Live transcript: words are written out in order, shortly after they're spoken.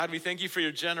God, we thank you for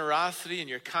your generosity and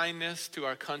your kindness to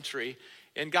our country.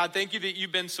 And God, thank you that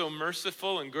you've been so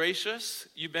merciful and gracious.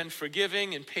 You've been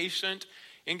forgiving and patient.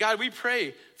 And God, we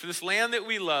pray for this land that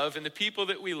we love and the people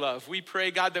that we love. We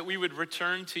pray, God, that we would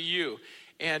return to you.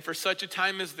 And for such a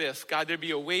time as this, God, there'd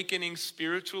be awakening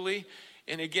spiritually.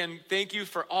 And again, thank you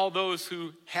for all those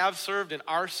who have served and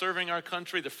are serving our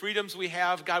country, the freedoms we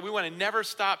have. God, we want to never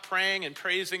stop praying and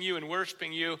praising you and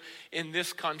worshiping you in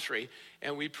this country.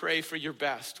 And we pray for your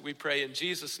best. We pray in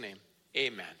Jesus' name,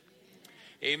 amen.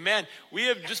 Amen. We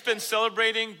have just been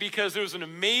celebrating because there was an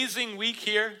amazing week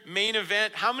here, main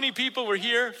event. How many people were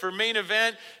here for main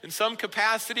event in some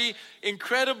capacity?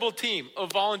 Incredible team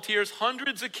of volunteers,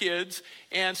 hundreds of kids,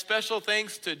 and special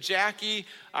thanks to Jackie,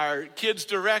 our kids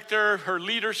director, her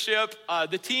leadership,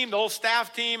 the team, the whole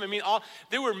staff team.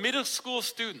 They were middle school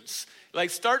students, like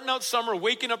starting out summer,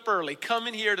 waking up early,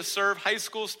 coming here to serve high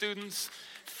school students,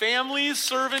 families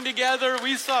serving together.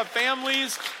 We saw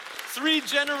families, 3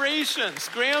 generations,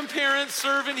 grandparents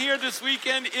serving here this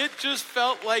weekend. It just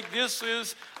felt like this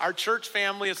is our church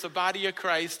family. It's the body of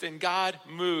Christ, and God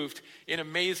moved in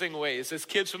amazing ways as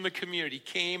kids from the community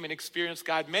came and experienced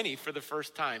God, many for the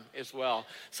first time as well.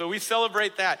 So we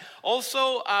celebrate that.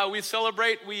 Also,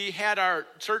 we had our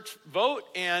church vote,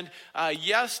 and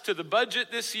yes to the budget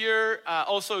this year.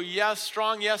 Also, yes,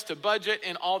 strong yes to budget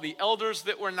and all the elders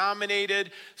that were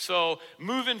nominated. So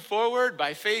moving forward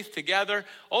by faith together.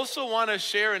 Also want to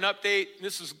share an update.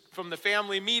 This is from the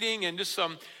family meeting and just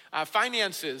some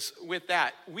finances with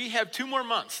that. We have 2 more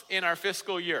months in our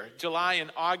fiscal year, July and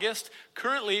August.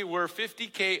 Currently, we're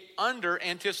 $50K under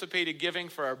anticipated giving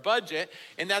for our budget,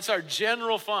 and that's our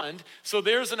general fund. So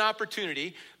there's an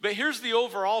opportunity. But here's the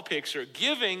overall picture.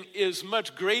 Giving is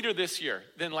much greater this year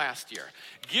than last year.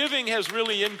 Giving has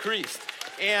really increased.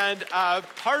 And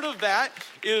part of that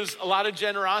is a lot of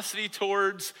generosity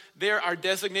towards our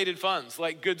designated funds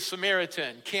like Good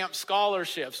Samaritan, camp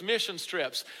scholarships, missions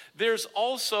trips. There's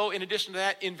also, in addition to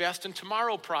that, Invest in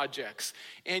Tomorrow projects.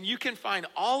 And you can find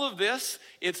all of this.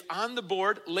 It's on the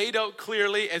board, laid out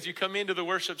clearly as you come into the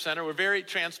worship center. We're very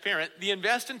transparent. The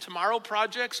Invest in Tomorrow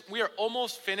projects, we are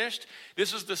almost finished.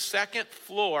 This is the 2nd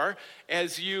floor,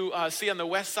 as you see on the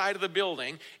west side of the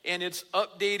building. And it's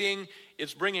updating.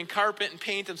 It's bringing carpet and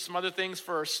paint and some other things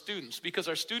for our students. Because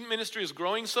our student ministry is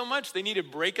growing so much, they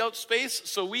needed breakout space.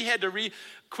 So we had to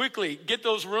quickly get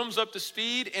those rooms up to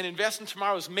speed, and Invest in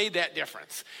Tomorrow has made that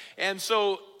difference. And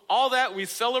so all that we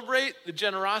celebrate, the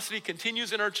generosity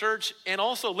continues in our church. And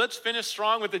also, let's finish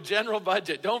strong with the general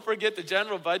budget. Don't forget the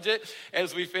general budget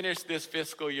as we finish this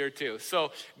fiscal year too.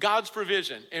 So God's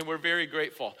provision, and we're very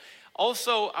grateful.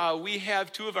 Also, we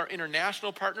have 2 of our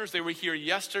international partners. They were here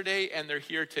yesterday and they're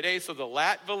here today. So the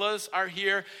Latvilas are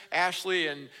here, Ashley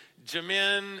and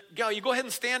Jamin. You go ahead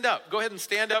and stand up. Go ahead and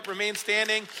stand up, remain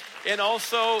standing. And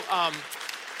also,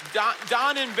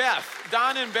 Don and Beth.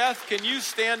 Don and Beth, can you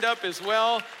stand up as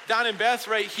well? Don and Beth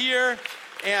right here.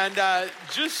 And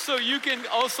just so you can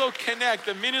also connect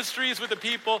the ministries with the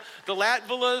people, the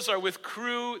Latvilas are with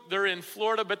Crew. They're in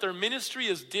Florida, but their ministry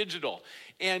is digital.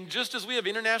 And just as we have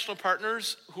international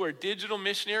partners who are digital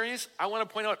missionaries, I want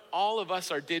to point out all of us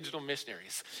are digital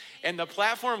missionaries. And the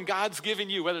platform God's given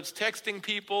you, whether it's texting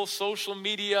people, social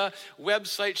media,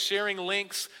 websites, sharing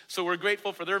links, so we're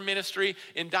grateful for their ministry.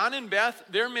 And Don and Beth,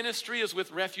 their ministry is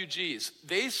with refugees.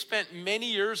 They spent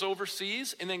many years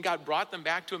overseas, and then God brought them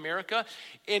back to America.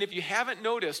 And if you haven't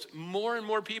noticed, more and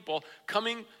more people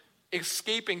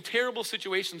escaping terrible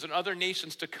situations in other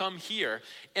nations to come here.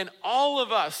 And all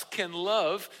of us can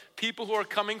love people who are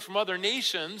coming from other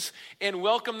nations and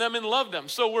welcome them and love them.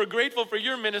 So we're grateful for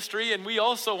your ministry, and we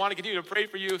also want to continue to pray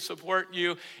for you, support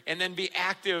you, and then be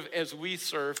active as we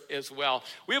serve as well.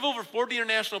 We have over 40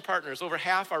 international partners. Over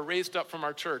half are raised up from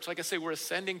our church. Like I say, we're a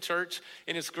sending church,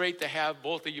 and it's great to have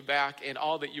both of you back and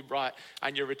all that you brought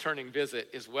on your returning visit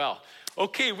as well.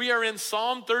 Okay, we are in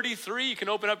Psalm 33. You can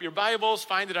open up your Bibles,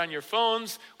 find it on your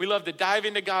phones. We love to dive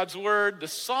into God's word. The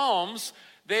Psalms,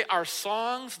 they are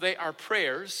songs, they are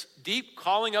prayers, deep,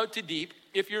 calling out to deep.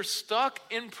 If you're stuck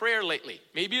in prayer lately,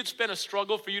 maybe it's been a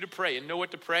struggle for you to pray and know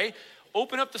what to pray,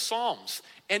 open up the Psalms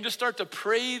and just start to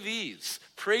pray these.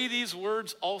 Pray these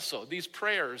words also, these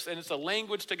prayers, and it's a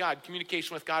language to God,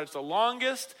 communication with God. It's the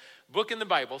longest book in the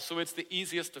Bible, so it's the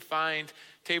easiest to find.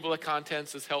 Table of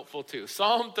contents is helpful too.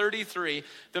 Psalm 33,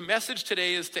 the message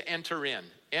today is to enter in.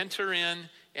 Enter in,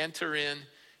 enter in,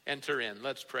 enter in.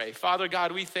 Let's pray. Father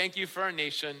God, we thank you for our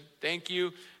nation. Thank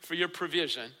you for your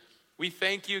provision. We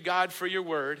thank you, God, for your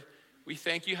word. We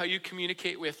thank you how you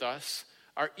communicate with us.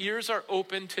 Our ears are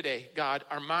open today, God.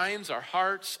 Our minds, our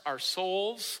hearts, our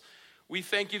souls. We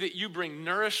thank you that you bring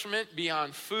nourishment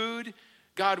beyond food,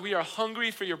 God, we are hungry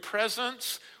for your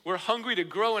presence. We're hungry to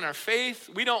grow in our faith.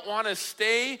 We don't want to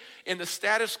stay in the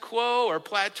status quo or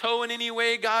plateau in any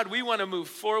way, God. We want to move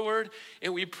forward,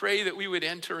 and we pray that we would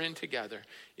enter in together.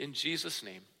 In Jesus'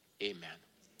 name, amen.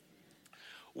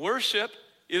 Worship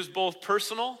is both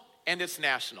personal and it's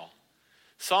national.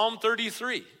 Psalm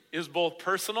 33 is both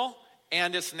personal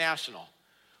and it's national.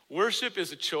 Worship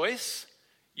is a choice.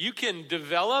 You can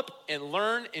develop and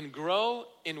learn and grow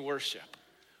in worship.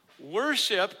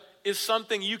 Worship is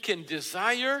something you can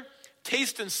desire,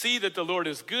 taste and see that the Lord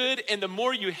is good, and the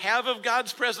more you have of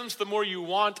God's presence, the more you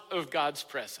want of God's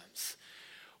presence.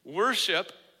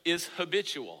 Worship is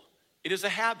habitual. It is a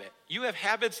habit. You have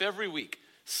habits every week.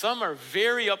 Some are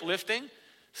very uplifting,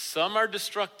 some are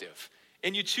destructive,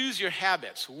 and you choose your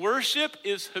habits. Worship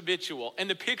is habitual, and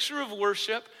the picture of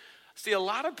worship, see, a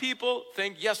lot of people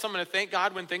think, yes, I'm going to thank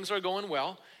God when things are going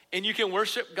well, and you can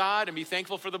worship God and be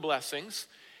thankful for the blessings.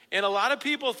 And a lot of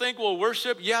people think, well,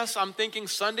 worship, yes, I'm thinking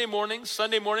Sunday mornings.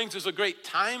 Sunday mornings is a great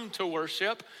time to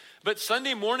worship, but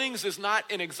Sunday mornings is not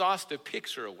an exhaustive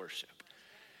picture of worship.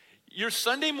 Your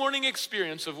Sunday morning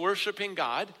experience of worshiping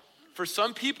God, for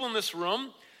some people in this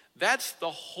room, that's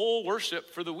the whole worship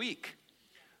for the week.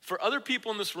 For other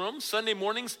people in this room, Sunday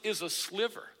mornings is a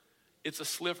sliver. It's a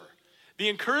sliver. The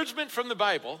encouragement from the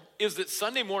Bible is that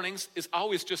Sunday mornings is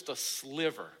always just a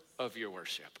sliver of your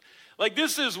worship. Like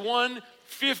this is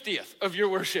 1/50th of your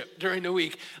worship during the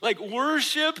week. Like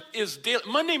worship is daily.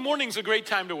 Monday morning's a great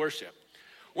time to worship.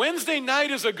 Wednesday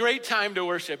night is a great time to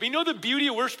worship. You know the beauty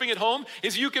of worshiping at home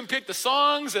is you can pick the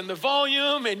songs and the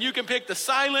volume and you can pick the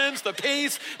silence, the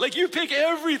pace. Like you pick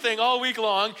everything all week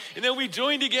long, and then we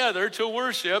join together to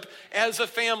worship as a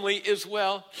family as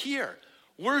well here.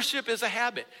 Worship is a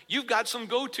habit. You've got some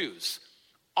go-tos.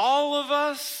 All of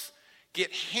us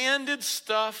get handed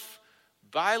stuff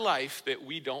by life that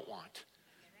we don't want.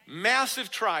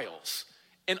 Massive trials.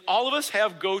 And all of us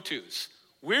have go-tos.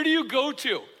 Where do you go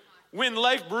to when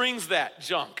life brings that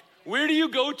junk? Where do you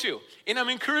go to? And I'm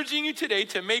encouraging you today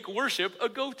to make worship a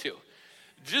go-to.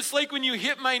 Just like when you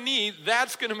hit my knee,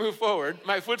 that's going to move forward.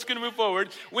 My foot's going to move forward.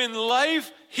 When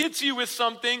life hits you with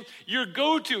something, your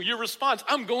go-to, your response,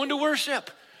 I'm going to worship.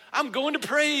 I'm going to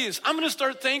praise. I'm going to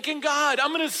start thanking God.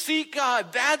 I'm going to seek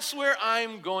God. That's where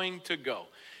I'm going to go.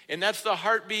 And that's the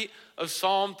heartbeat of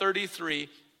Psalm 33,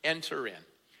 enter in.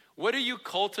 What are you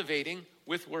cultivating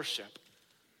with worship?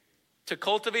 To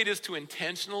cultivate is to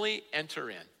intentionally enter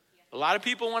in. A lot of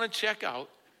people want to check out.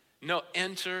 No,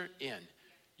 enter in,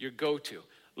 your go-to.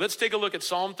 Let's take a look at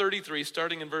Psalm 33,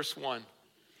 starting in verse 1.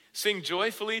 Sing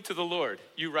joyfully to the Lord,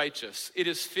 you righteous. It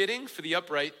is fitting for the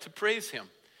upright to praise him.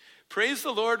 Praise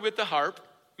the Lord with the harp.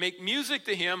 Make music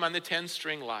to him on the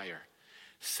 10-string lyre.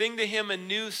 Sing to him a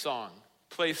new song.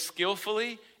 Play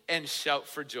skillfully and shout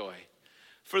for joy.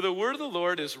 For the word of the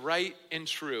Lord is right and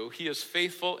true. He is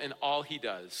faithful in all he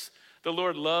does. The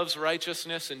Lord loves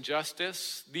righteousness and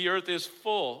justice. The earth is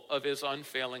full of his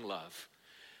unfailing love.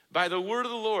 By the word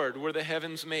of the Lord were the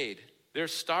heavens made, their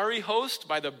starry host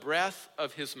by the breath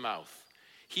of his mouth.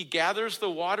 He gathers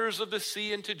the waters of the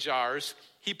sea into jars.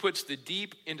 He puts the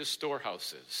deep into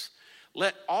storehouses.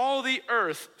 Let all the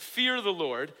earth fear the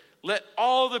Lord. Let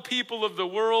all the people of the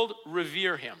world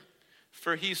revere him.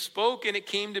 For he spoke and it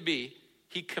came to be.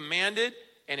 He commanded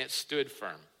and it stood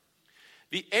firm.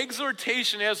 The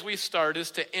exhortation as we start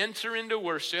is to enter into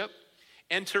worship,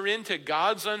 enter into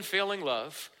God's unfailing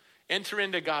love, enter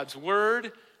into God's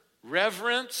word,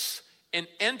 reverence, and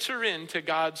enter into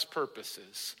God's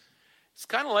purposes. It's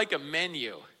kind of like a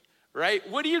menu, right?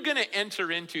 What are you going to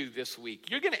enter into this week?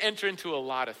 You're going to enter into a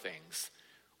lot of things.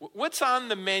 What's on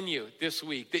the menu this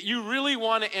week that you really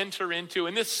want to enter into?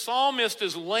 And this psalmist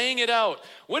is laying it out.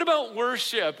 What about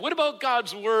worship? What about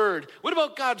God's word? What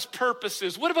about God's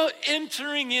purposes? What about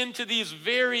entering into these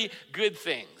very good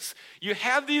things? You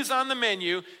have these on the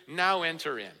menu, now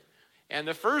enter in. And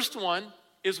the first one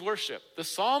is worship. The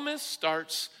psalmist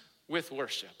starts with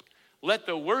worship. Let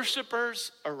the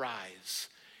worshipers arise.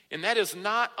 And that is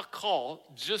not a call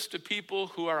just to people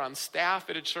who are on staff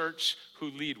at a church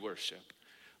who lead worship.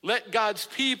 Let God's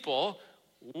people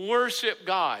worship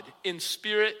God in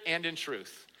spirit and in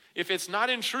truth. If it's not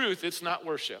in truth, it's not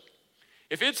worship.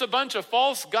 If it's a bunch of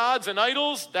false gods and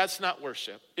idols, that's not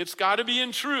worship. It's got to be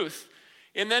in truth,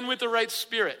 and then with the right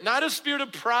spirit. Not a spirit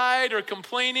of pride or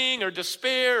complaining or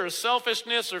despair or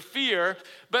selfishness or fear,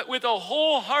 but with a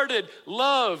wholehearted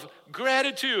love,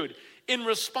 gratitude, in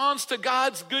response to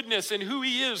God's goodness and who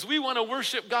he is. We want to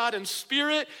worship God in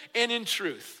spirit and in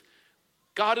truth.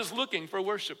 God is looking for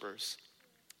worshipers.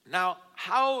 Now,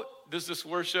 how does this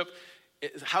worship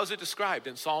How's it described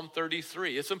in Psalm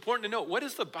 33? It's important to know, what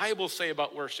does the Bible say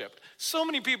about worship? So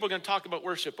many people are going to talk about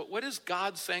worship, but what is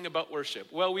God saying about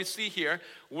worship? Well, we see here,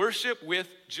 worship with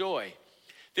joy.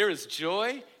 There is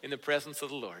joy in the presence of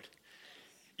the Lord.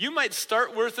 You might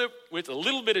start worship with a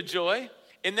little bit of joy,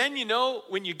 and then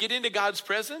when you get into God's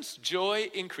presence, joy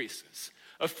increases.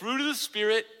 A fruit of the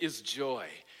Spirit is joy.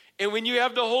 And when you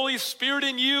have the Holy Spirit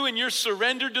in you and you're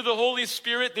surrendered to the Holy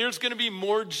Spirit, there's going to be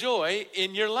more joy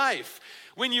in your life.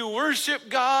 When you worship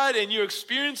God and you're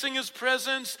experiencing His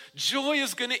presence, joy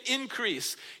is going to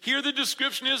increase. Here the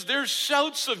description is there's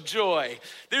shouts of joy.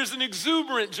 There's an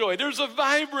exuberant joy. There's a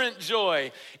vibrant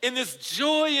joy. And this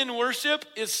joy in worship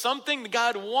is something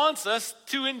God wants us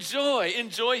to enjoy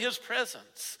His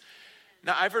presence.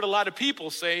 Now, I've heard a lot of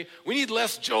people say, we need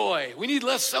less joy. We need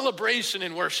less celebration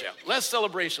in worship. Less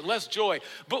celebration, less joy.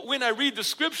 But when I read the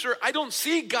scripture, I don't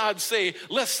see God say,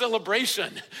 less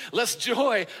celebration, less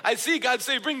joy. I see God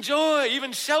say, bring joy,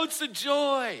 even shouts of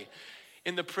joy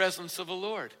in the presence of the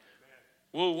Lord.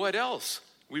 Well, what else?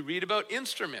 We read about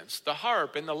instruments, the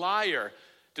harp and the lyre.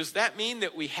 Does that mean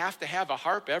that we have to have a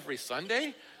harp every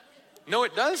Sunday? No,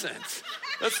 it doesn't.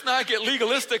 Let's not get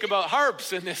legalistic about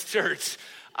harps in this church.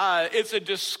 It's a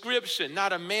description,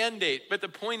 not a mandate. But the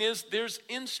point is, there's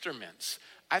instruments.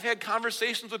 I've had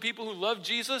conversations with people who love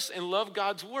Jesus and love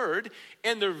God's word,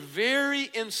 and they're very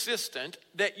insistent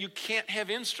that you can't have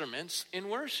instruments in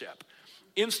worship.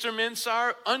 Instruments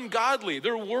are ungodly.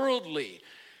 They're worldly.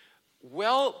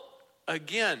 Well,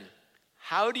 again,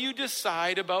 how do you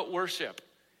decide about worship?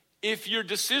 If your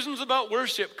decisions about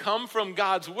worship come from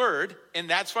God's word, and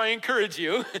that's why I encourage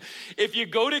you, if you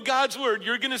go to God's word,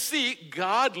 you're going to see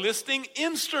God listing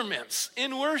instruments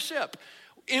in worship.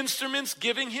 Instruments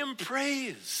giving Him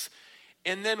praise.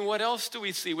 And then what else do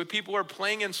we see with people who are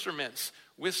playing instruments?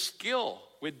 With skill,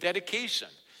 with dedication.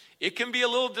 It can be a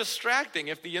little distracting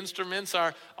if the instruments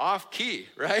are off key,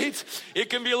 right?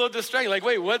 It can be a little distracting, like,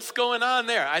 wait, what's going on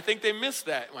there? I think they missed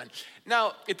that one.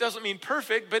 Now, it doesn't mean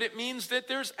perfect, but it means that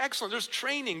there's excellence, there's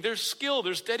training, there's skill,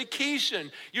 there's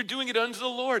dedication. You're doing it unto the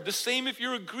Lord. The same if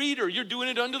you're a greeter, you're doing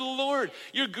it unto the Lord.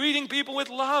 You're greeting people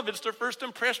with love. It's their first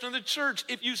impression of the church.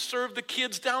 If you serve the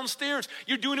kids downstairs,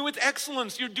 you're doing it with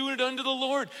excellence. You're doing it unto the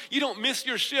Lord. You don't miss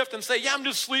your shift and say, yeah, I'm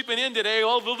just sleeping in today.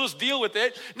 Oh, we'll just deal with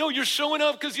it. No, you're showing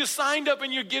up because you signed up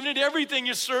and you're giving it everything.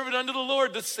 You serve it unto the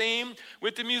Lord. The same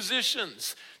with the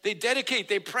musicians. They dedicate,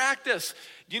 they practice.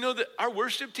 You know that our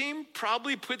worship team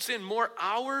probably puts in more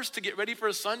hours to get ready for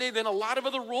a Sunday than a lot of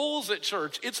other roles at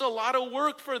church. It's a lot of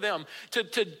work for them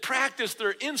to practice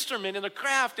their instrument and the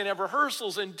craft and have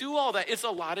rehearsals and do all that. It's a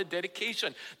lot of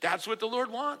dedication. That's what the Lord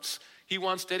wants. He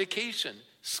wants dedication,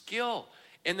 skill.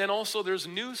 And then also there's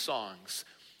new songs.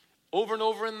 Over and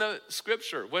over in the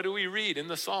scripture, what do we read in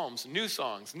the Psalms? New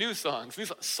songs, new songs, new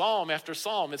songs. Psalm after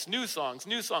psalm, it's new songs,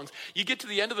 new songs. You get to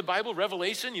the end of the Bible,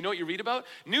 Revelation, you know what you read about?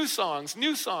 New songs,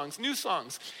 new songs, new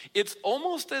songs. It's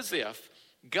almost as if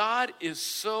God is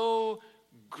so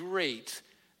great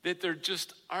that there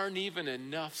just aren't even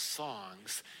enough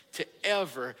songs to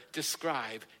ever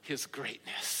describe His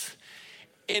greatness.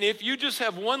 And if you just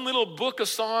have one little book of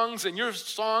songs and your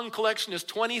song collection is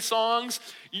 20 songs,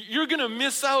 you're going to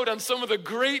miss out on some of the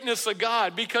greatness of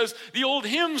God, because the old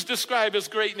hymns describe His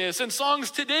greatness and songs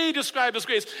today describe His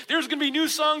grace. There's going to be new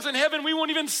songs in heaven we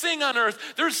won't even sing on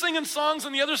earth. They're singing songs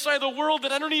on the other side of the world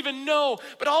that I don't even know.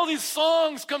 But all these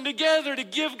songs come together to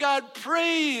give God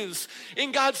praise.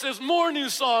 And God says, more new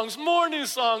songs, more new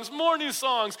songs, more new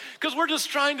songs. Because we're just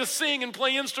trying to sing and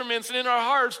play instruments, and in our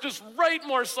hearts just write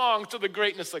more songs to the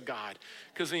greatness of God,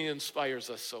 because He inspires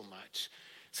us so much.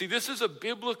 See, this is a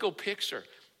biblical picture.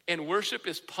 And worship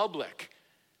is public.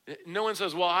 No one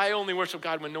says, well, I only worship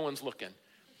God when no one's looking.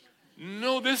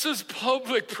 No, this is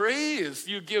public praise.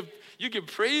 You give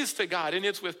praise to God, and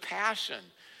it's with passion.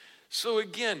 So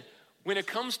again, when it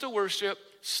comes to worship,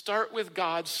 start with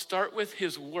God, start with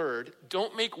His word.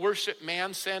 Don't make worship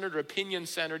man-centered or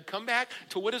opinion-centered. Come back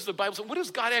to what does the Bible say? What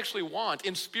does God actually want?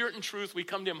 In spirit and truth, we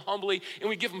come to Him humbly, and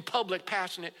we give Him public,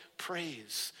 passionate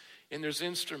praise. And there's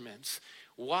instruments.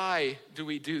 Why do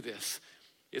we do this?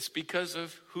 It's because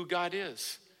of who God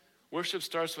is. Worship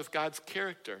starts with God's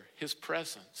character, His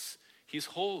presence. He's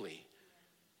holy.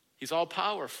 He's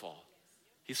all-powerful.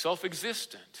 He's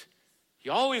self-existent. He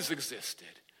always existed.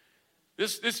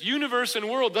 This universe and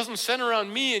world doesn't center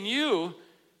around me and you.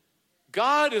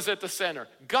 God is at the center.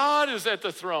 God is at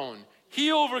the throne.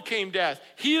 He overcame death.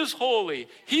 He is holy.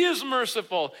 He is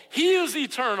merciful. He is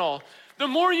eternal. The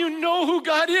more you know who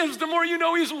God is, the more you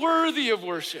know He's worthy of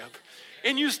worship.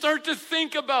 And you start to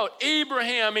think about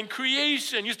Abraham and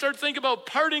creation. You start to think about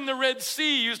parting the Red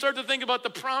Sea. You start to think about the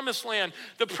promised land,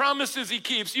 the promises he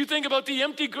keeps. You think about the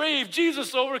empty grave.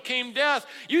 Jesus overcame death.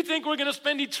 You think we're going to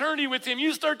spend eternity with him.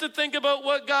 You start to think about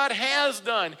what God has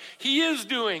done, he is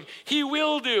doing, he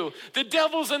will do. The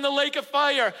devil's in the lake of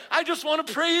fire. I just want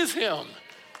to praise him.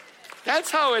 That's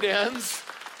how it ends.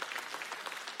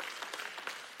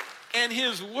 And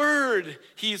his word,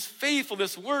 he's faithful.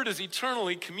 This word is eternal.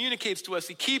 He communicates to us.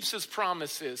 He keeps his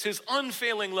promises, his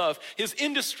unfailing love, his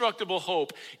indestructible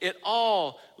hope. It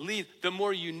all leads. The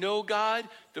more you know God,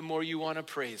 the more you want to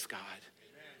praise God.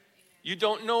 Amen. You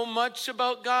don't know much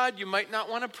about God, you might not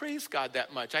want to praise God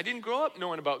that much. I didn't grow up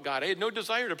knowing about God. I had no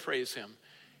desire to praise him.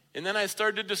 And then I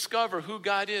started to discover who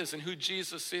God is and who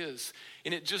Jesus is.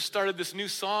 And it just started this new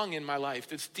song in my life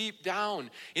that's deep down.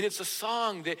 And it's a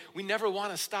song that we never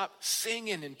want to stop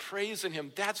singing and praising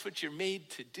him. That's what you're made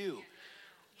to do.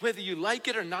 Whether you like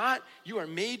it or not, you are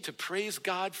made to praise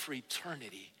God for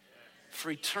eternity.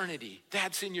 For eternity.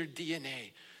 That's in your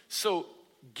DNA. So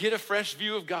get a fresh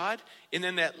view of God, and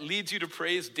then that leads you to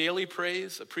praise, daily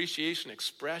praise, appreciation,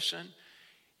 expression.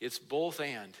 It's both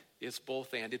and. It's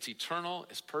both and. It's eternal,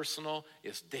 it's personal,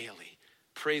 it's daily.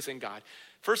 Praising God.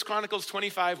 1 Chronicles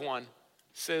 25:1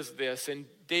 says this, and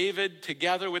David,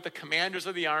 together with the commanders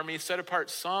of the army, set apart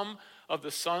some of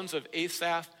the sons of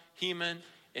Asaph, Heman,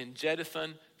 and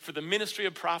Jeduthun for the ministry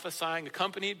of prophesying,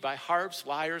 accompanied by harps,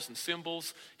 lyres, and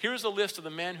cymbals. Here's a list of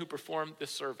the men who performed this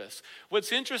service.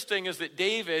 What's interesting is that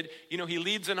David, he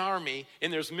leads an army,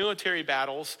 and there's military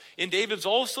battles, and David's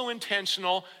also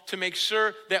intentional to make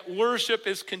sure that worship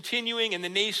is continuing and the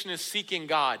nation is seeking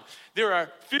God. There are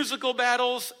physical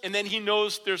battles, and then he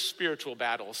knows there's spiritual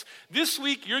battles. This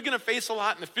week, you're going to face a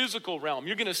lot in the physical realm.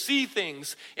 You're going to see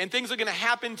things, and things are going to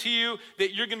happen to you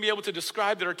that you're going to be able to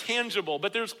describe that are tangible.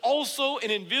 But there's also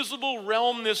an invisible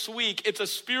realm this week. It's a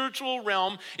spiritual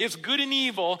realm. It's good and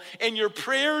evil, and your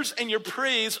prayers and your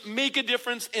praise make a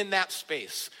difference in that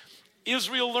space.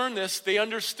 Israel learned this, they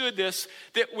understood this,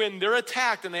 that when they're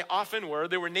attacked, and they often were,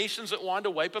 there were nations that wanted to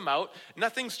wipe them out.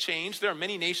 Nothing's changed. There are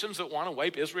many nations that want to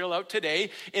wipe Israel out today,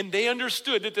 and they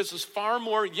understood that this is far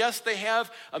more. Yes, they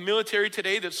have a military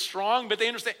today that's strong, but they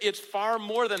understand it's far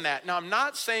more than that. Now, I'm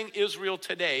not saying Israel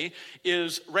today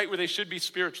is right where they should be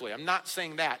spiritually. I'm not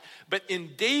saying that. But in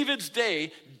David's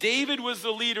day, David was the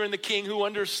leader and the king who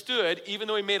understood, even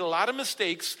though he made a lot of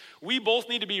mistakes, we both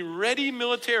need to be ready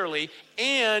militarily,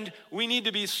 and we need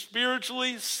to be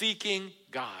spiritually seeking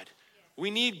God. We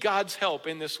need God's help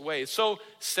in this way. So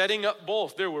setting up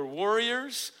both. There were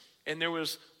warriors and there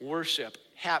was worship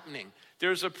happening.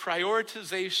 There's a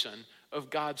prioritization of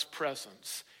God's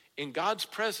presence. And God's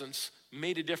presence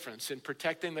made a difference in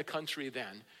protecting the country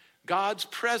then. God's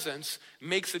presence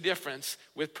makes a difference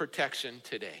with protection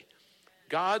today.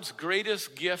 God's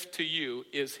greatest gift to you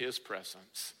is his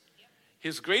presence.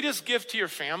 His greatest gift to your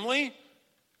family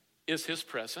is his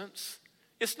presence.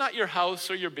 It's not your house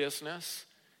or your business.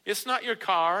 It's not your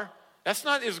car. That's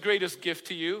not his greatest gift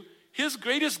to you. His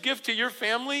greatest gift to your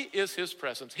family is his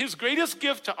presence. His greatest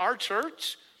gift to our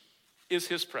church is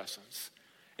his presence.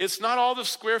 It's not all the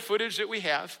square footage that we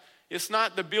have. It's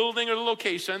not the building or the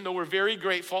location, though we're very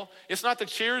grateful. It's not the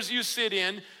chairs you sit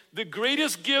in. The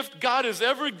greatest gift God has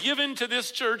ever given to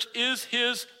this church is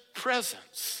his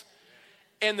presence.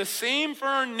 And the same for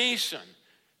our nation.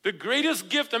 The greatest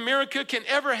gift America can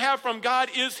ever have from God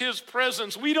is his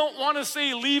presence. We don't want to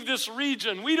say, leave this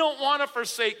region. We don't want to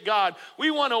forsake God. We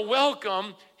want to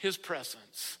welcome his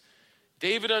presence.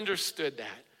 David understood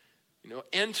that.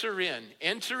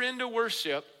 Enter into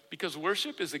worship, because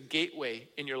worship is a gateway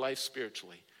in your life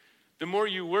spiritually. The more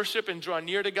you worship and draw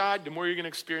near to God, the more you're going to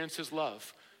experience his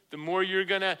love. The more you're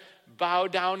going to bow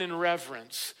down in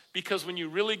reverence, because when you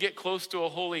really get close to a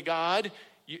holy God,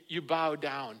 you bow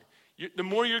down. The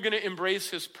more you're going to embrace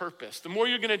his purpose, the more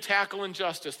you're going to tackle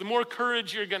injustice, the more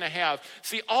courage you're going to have.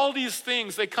 See, all these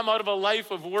things, they come out of a life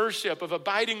of worship, of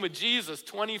abiding with Jesus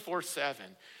 24/7.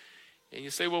 And you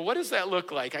say, well, what does that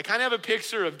look like? I kind of have a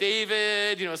picture of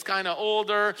David, it's kind of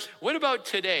older. What about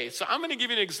today? So I'm going to give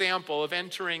you an example of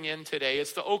entering in today.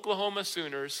 It's the Oklahoma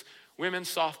Sooners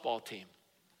women's softball team.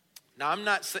 Now, I'm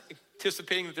not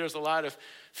anticipating that there's a lot of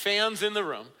fans in the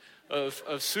room of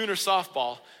Sooner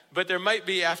softball, but there might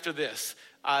be after this.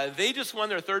 They just won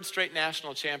their third straight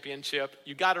national championship.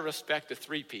 You got to respect a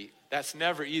three-peat. That's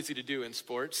never easy to do in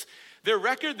sports. Their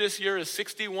record this year is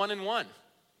 61-1.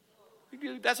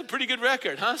 That's a pretty good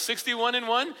record, huh?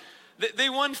 61-1. They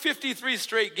won 53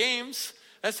 straight games.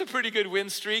 That's a pretty good win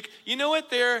streak. You know what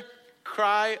their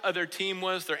cry of their team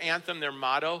was, their anthem, their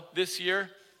motto this year?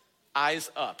 Eyes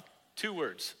up. 2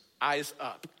 words, eyes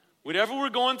up. Whatever we're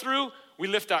going through, we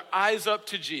lift our eyes up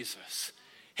to Jesus.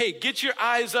 Hey, get your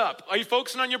eyes up. Are you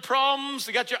focusing on your problems?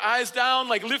 You got your eyes down?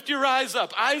 Like, lift your eyes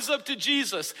up to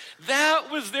Jesus.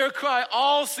 That was their cry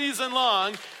all season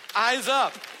long, eyes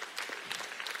up.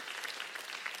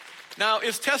 Now,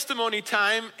 it's testimony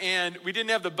time, and we didn't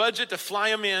have the budget to fly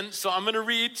them in, so I'm going to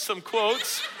read some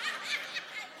quotes.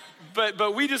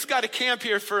 But we just got to camp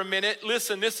here for a minute.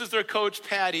 Listen, this is their coach,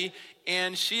 Patty,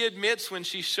 and she admits when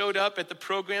she showed up at the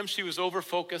program, she was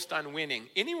over-focused on winning.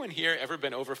 Anyone here ever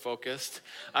been over-focused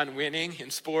on winning in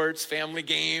sports, family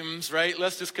games, right?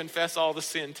 Let's just confess all the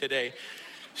sin today.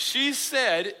 She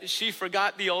said she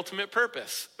forgot the ultimate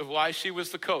purpose of why she was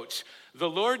the coach. The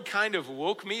Lord kind of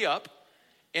woke me up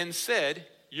and said,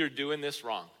 you're doing this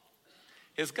wrong.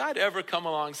 Has God ever come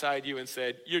alongside you and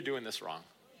said, you're doing this wrong?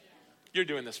 You're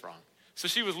doing this wrong. So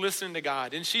she was listening to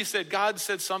God, and she said, God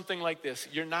said something like this: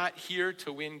 you're not here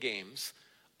to win games.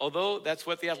 Although that's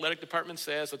what the athletic department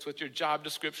says, that's what your job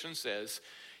description says.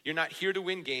 You're not here to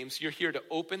win games. You're here to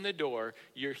open the door.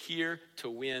 You're here to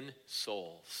win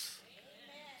souls.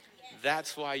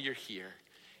 That's why you're here.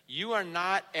 You are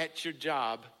not at your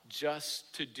job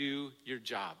just to do your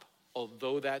job,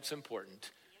 although that's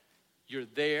important. You're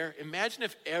there. Imagine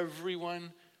if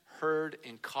everyone heard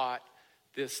and caught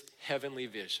this heavenly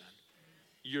vision.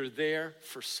 You're there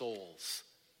for souls.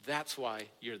 That's why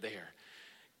you're there.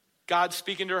 God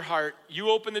speaking to her heart,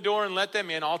 you open the door and let them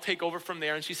in. I'll take over from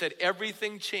there. And she said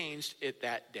everything changed at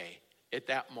that day, at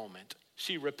that moment.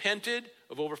 She repented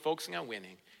of over-focusing on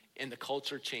winning, and the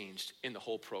culture changed in the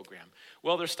whole program.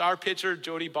 Well, their star pitcher,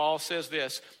 Jody Ball, says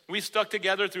this: we stuck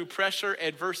together through pressure,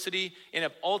 adversity, and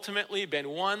have ultimately been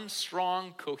one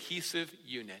strong, cohesive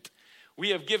unit. We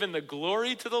have given the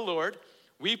glory to the Lord.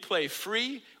 We play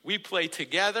free, we play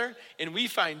together, and we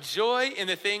find joy in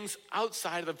the things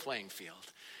outside of the playing field.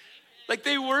 Like,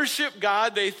 they worship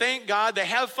God, they thank God, they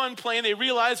have fun playing, they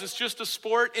realize it's just a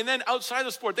sport, and then outside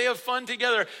the sport, they have fun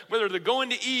together, whether they're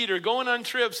going to eat or going on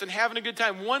trips and having a good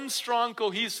time. One strong,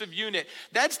 cohesive unit.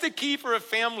 That's the key for a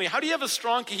family. How do you have a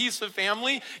strong, cohesive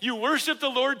family? You worship the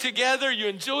Lord together, you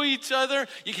enjoy each other,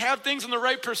 you have things in the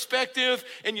right perspective,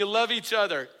 and you love each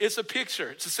other. It's a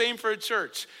picture. It's the same for a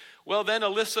church. Well, then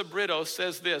Alyssa Brito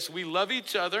says this: we love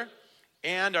each other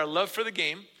and our love for the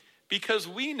game because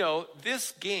we know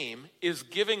this game is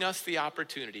giving us the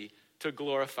opportunity to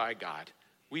glorify God.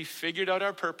 We figured out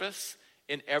our purpose,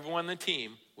 and everyone on the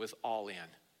team was all in.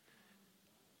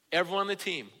 Everyone on the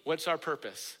team, what's our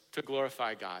purpose? To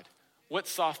glorify God.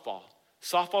 What's softball?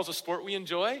 Softball's a sport we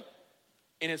enjoy,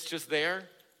 and it's just there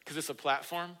because it's a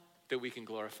platform that we can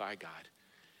glorify God.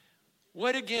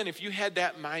 What again, if you had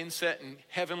that mindset and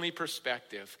heavenly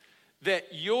perspective, that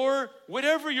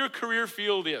whatever your career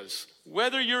field is,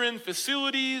 whether you're in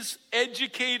facilities,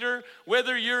 educator,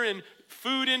 whether you're in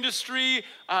food industry,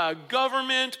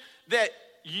 government, that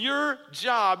your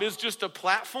job is just a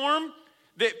platform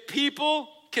that people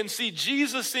can see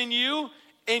Jesus in you,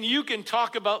 and you can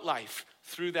talk about life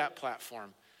through that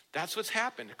platform. That's what's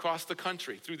happened across the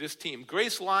country through this team.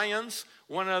 Grace Lyons,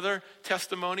 one other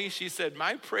testimony, she said,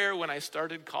 my prayer when I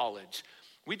started college,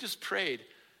 we just prayed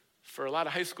for a lot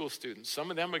of high school students. Some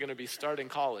of them are going to be starting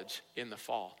college in the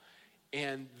fall,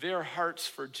 and their hearts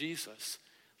for Jesus.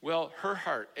 Well, her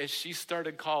heart, as she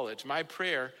started college, my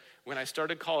prayer when I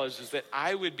started college is that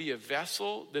I would be a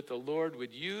vessel that the Lord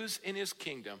would use in his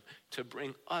kingdom to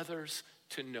bring others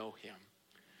to know him.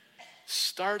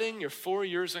 Starting your 4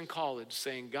 years in college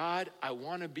saying, God, I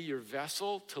want to be your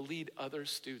vessel to lead other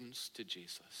students to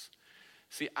Jesus.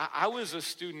 See, I was a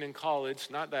student in college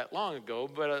not that long ago,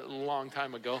 but a long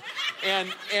time ago. And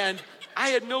I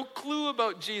had no clue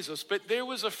about Jesus, but there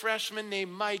was a freshman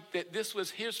named Mike that this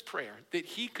was his prayer, that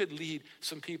he could lead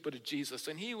some people to Jesus.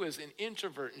 And he was an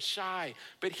introvert and shy,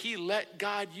 but he let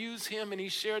God use him, and he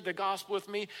shared the gospel with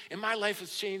me, and my life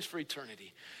has changed for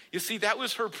eternity. You see, that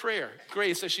was her prayer,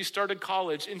 Grace, as she started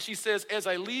college. And she says, as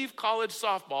I leave college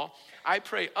softball, I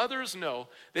pray others know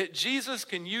that Jesus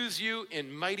can use you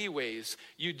in mighty ways.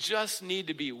 You just need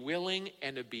to be willing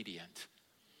and obedient.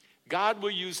 God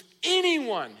will use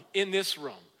anyone in this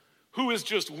room who is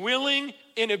just willing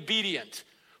and obedient,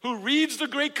 who reads the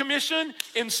Great Commission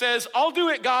and says, I'll do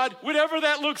it, God, whatever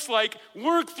that looks like.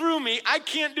 Work through me. I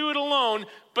can't do it alone,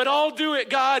 but I'll do it,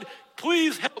 God.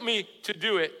 Please help me to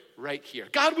do it right here.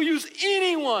 God will use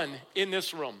anyone in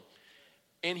this room,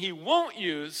 and he won't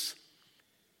use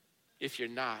if you're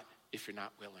not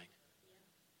willing.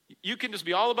 You can just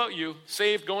be all about you,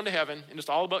 saved, going to heaven, and just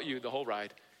all about you the whole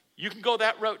ride. You can go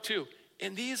that route too.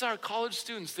 And these are college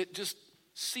students that just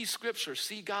see scripture,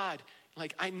 see God,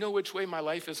 Like, I know which way my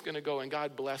life is going to go, and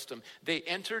God blessed them. They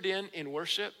entered in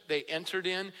worship. They entered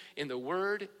in the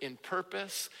word, in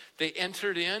purpose. They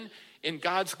entered in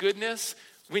God's goodness.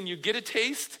 When you get a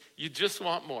taste, you just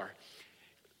want more.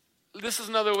 This is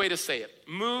another way to say it.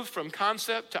 Move from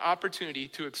concept to opportunity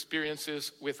to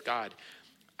experiences with God.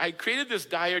 I created this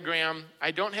diagram.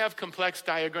 I don't have complex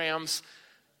diagrams,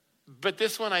 but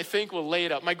this one I think will lay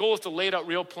it out. My goal is to lay it out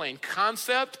real plain.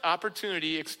 Concept,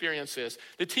 opportunity, experiences.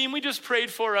 The team we just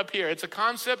prayed for up here, it's a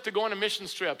concept to go on a mission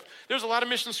trip. There's a lot of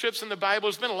mission trips in the Bible.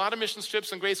 There's been a lot of mission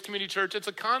trips in Grace Community Church. It's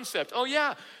a concept. Oh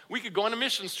yeah, we could go on a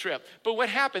mission trip. But what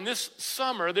happened this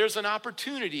summer, there's an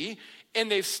opportunity, and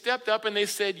they've stepped up and they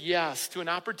said yes to an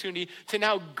opportunity to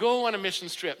now go on a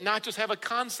missions trip, not just have a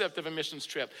concept of a missions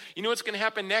trip. You know what's going to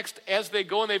happen next as they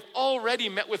go? And they've already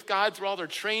met with God through all their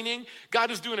training.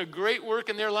 God is doing a great work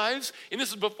in their lives, and this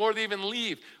is before they even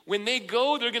leave. When they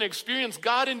go, they're going to experience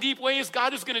God in deep ways.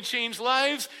 God is going to change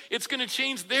lives. It's going to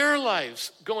change their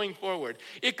lives going forward.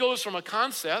 It goes from a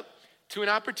concept to an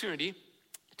opportunity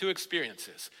to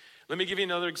experiences. Let me give you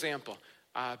another example.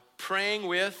 Praying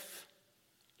with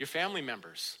your family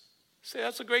members. Say,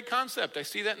 that's a great concept. I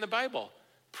see that in the Bible.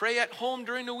 Pray at home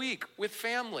during the week with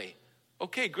family.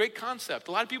 Okay, great concept.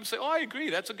 A lot of people say, oh, I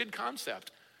agree. That's a good concept.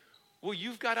 Well,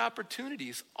 you've got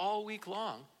opportunities all week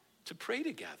long to pray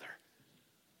together.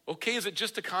 Okay, is it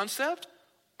just a concept?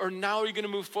 Or now you're going to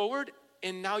move forward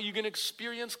and now you're going to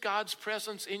experience God's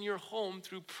presence in your home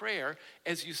through prayer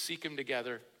as you seek him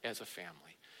together as a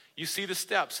family. You see the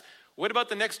steps. What about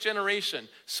the next generation?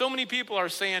 So many people are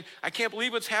saying, I can't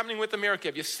believe what's happening with America.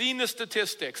 Have you seen the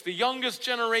statistics? The youngest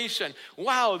generation.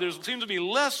 Wow, there seems to be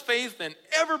less faith than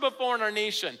ever before in our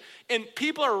nation. And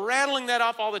people are rattling that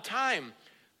off all the time.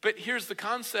 But here's the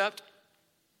concept.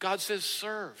 God says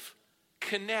serve,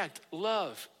 connect,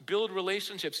 love, build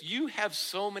relationships. You have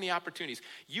so many opportunities.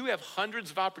 You have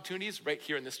hundreds of opportunities right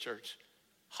here in this church.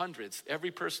 Hundreds.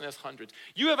 Every person has hundreds.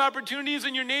 You have opportunities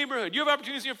in your neighborhood. You have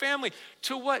opportunities in your family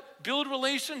to what? Build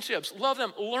relationships. Love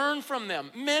them. Learn from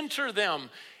them. Mentor them.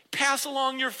 Pass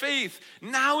along your faith.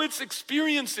 Now it's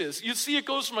experiences. You see, it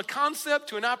goes from a concept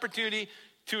to an opportunity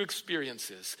to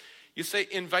experiences. You say,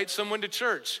 invite someone to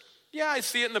church. Yeah, I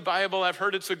see it in the Bible. I've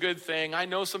heard it's a good thing. I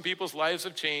know some people's lives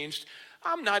have changed.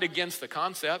 I'm not against the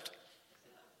concept.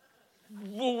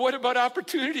 Well, what about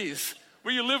opportunities?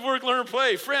 Where you live, work, learn,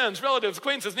 play, friends, relatives,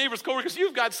 acquaintances, neighbors, coworkers.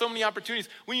 You've got so many opportunities.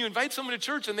 When you invite someone to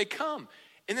church and they come,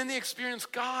 and then they experience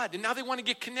God, and now they want to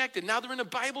get connected. Now they're in a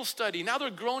Bible study. Now they're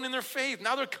growing in their faith.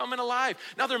 Now they're coming alive.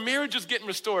 Now their marriage is getting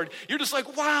restored. You're just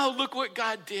like, wow, look what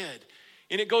God did.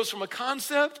 And it goes from a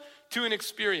concept to an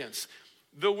experience.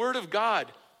 The Word of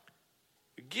God,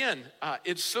 again,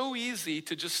 it's so easy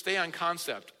to just stay on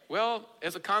concept. Well,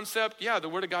 as a concept, yeah, the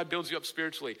Word of God builds you up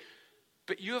spiritually.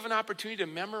 But you have an opportunity to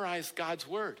memorize God's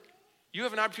word. You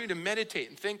have an opportunity to meditate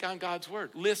and think on God's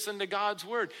word. Listen to God's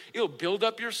word. It'll build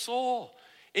up your soul.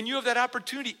 And you have that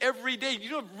opportunity every day.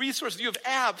 You have resources, you have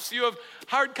apps, you have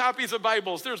hard copies of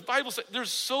Bibles. There's Bibles, there's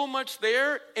so much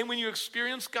there. And when you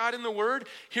experience God in the Word,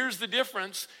 here's the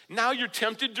difference. Now you're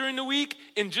tempted during the week,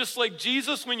 and just like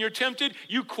Jesus, when you're tempted,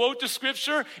 you quote the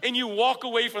scripture and you walk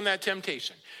away from that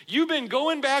temptation. You've been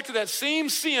going back to that same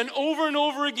sin over and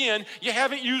over again. You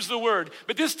haven't used the Word.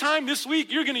 But this time, this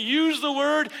week, you're going to use the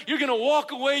Word. You're going to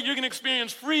walk away. You're going to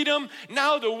experience freedom.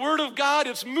 Now the Word of God,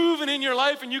 it's moving in your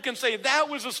life, and you can say, that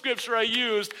was the scripture I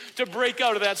used to break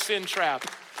out of that sin trap.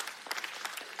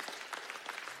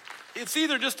 It's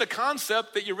either just a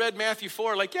concept that you read Matthew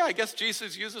 4, like, yeah, I guess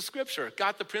Jesus used the scripture,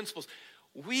 got the principles.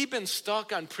 We've been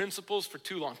stuck on principles for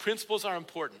too long. Principles are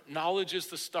important. Knowledge is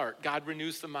the start. God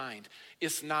renews the mind.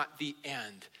 It's not the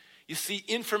end. You see,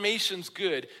 information's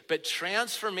good, but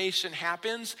transformation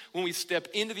happens when we step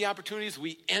into the opportunities,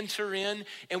 we enter in,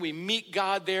 and we meet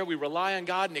God there, we rely on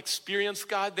God and experience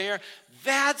God there.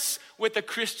 That's what the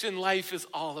Christian life is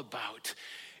all about.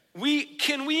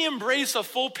 Can we embrace a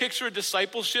full picture of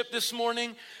discipleship this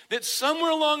morning? That somewhere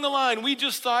along the line, we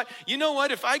just thought, you know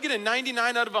what, if I get a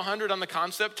 99 out of 100 on the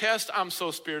concept test, I'm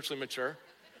so spiritually mature.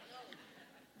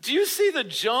 Do you see the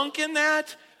junk in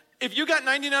that? If you got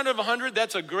 99 out of 100,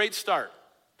 that's a great start.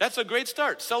 That's a great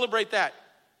start. Celebrate that.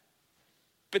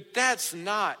 But that's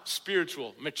not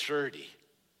spiritual maturity.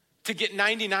 To get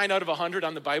 99 out of 100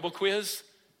 on the Bible quiz,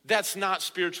 that's not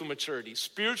spiritual maturity.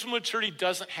 Spiritual maturity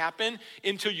doesn't happen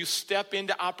until you step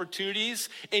into opportunities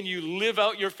and you live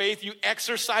out your faith, you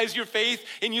exercise your faith,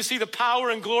 and you see the power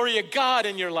and glory of God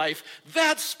in your life.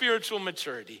 That's spiritual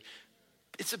maturity.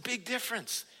 It's a big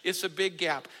difference. It's a big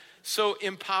gap. So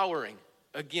empowering.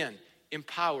 Again,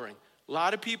 empowering. A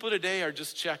lot of people today are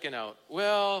just checking out.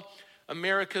 Well,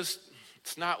 America's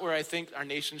It's not where I think our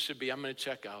nation should be. I'm going to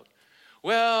check out.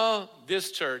 Well,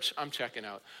 this church, I'm checking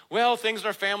out. Well, things in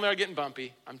our family are getting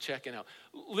bumpy. I'm checking out.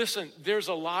 Listen, there's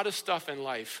a lot of stuff in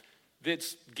life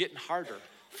that's getting harder.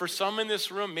 For some in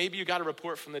this room, maybe you got a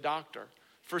report from the doctor.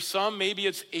 For some, maybe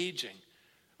it's aging,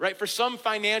 right? For some,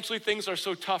 financially, things are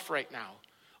so tough right now.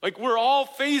 Like, we're all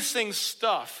facing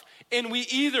stuff, and we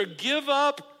either give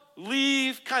up,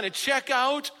 leave, kind of check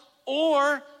out,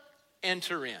 or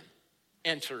enter in.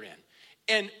 Enter in.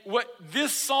 And what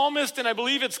this psalmist, and I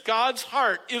believe it's God's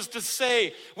heart, is to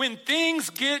say, when things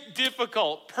get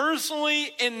difficult,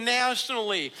 personally and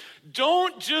nationally,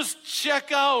 don't just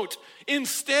check out.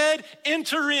 Instead,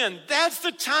 enter in. That's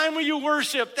the time where you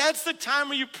worship. That's the time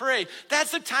where you pray.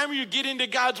 That's the time where you get into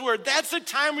God's word. That's the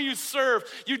time where you serve.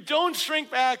 You don't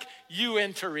shrink back, you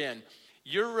enter in.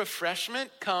 Your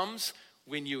refreshment comes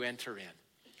when you enter in.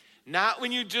 Not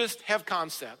when you just have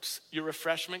concepts. Your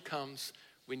refreshment comes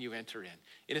when you enter in.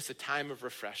 And it's a time of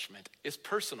refreshment. It's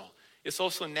personal. It's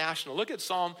also national. Look at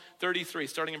Psalm 33,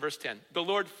 starting in verse 10. The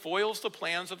Lord foils the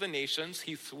plans of the nations.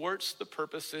 He thwarts the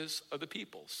purposes of the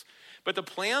peoples. But the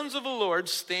plans of the Lord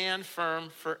stand firm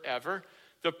forever.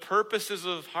 The purposes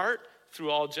of heart through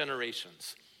all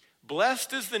generations.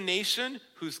 Blessed is the nation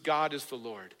whose God is the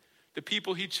Lord, the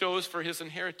people he chose for his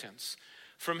inheritance.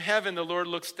 From heaven, the Lord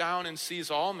looks down and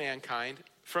sees all mankind.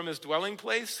 From his dwelling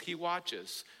place, he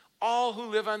watches all who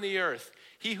live on the earth.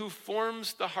 He who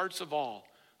forms the hearts of all,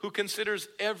 who considers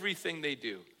everything they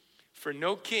do. For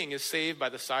no king is saved by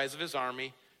the size of his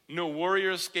army. No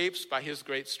warrior escapes by his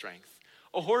great strength.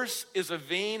 A horse is a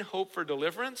vain hope for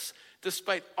deliverance.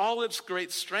 Despite all its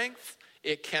great strength,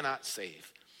 it cannot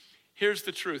save. Here's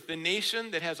the truth. The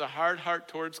nation that has a hard heart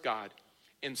towards God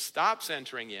and stops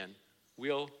entering in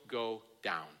will go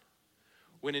down.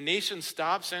 When a nation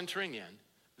stops entering in,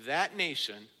 that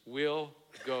nation will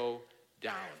go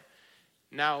down.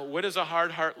 Now, what does a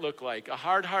hard heart look like? A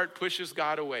hard heart pushes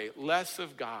God away. Less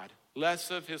of God,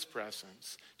 less of his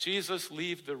presence. Jesus,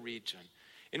 leave the region.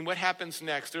 And what happens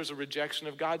next? There's a rejection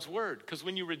of God's word. Because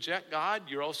when you reject God,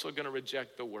 you're also going to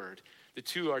reject the word. The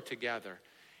two are together.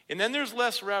 And then there's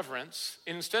less reverence.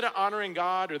 And instead of honoring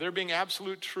God or there being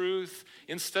absolute truth,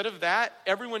 instead of that,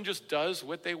 everyone just does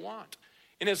what they want.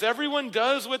 And as everyone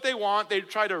does what they want, they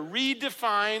try to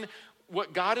redefine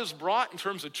what God has brought in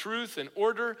terms of truth and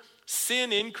order.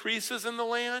 Sin increases in the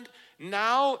land.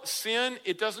 Now sin,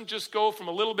 it doesn't just go from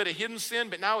a little bit of hidden sin,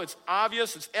 but now it's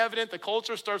obvious, it's evident. The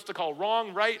culture starts to call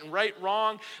wrong right and right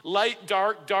wrong, light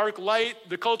dark, dark light.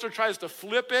 The culture tries to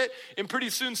flip it, and pretty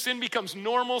soon sin becomes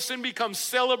normal, sin becomes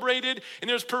celebrated, and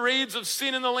there's parades of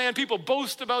sin in the land. People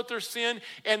boast about their sin,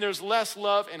 and there's less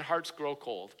love, and hearts grow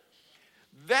cold.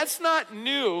 That's not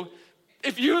new.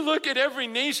 If you look at every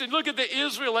nation, look at the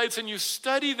Israelites and you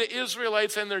study the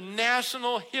Israelites and their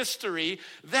national history,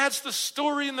 that's the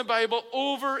story in the Bible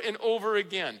over and over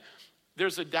again.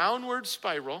 There's a downward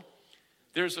spiral,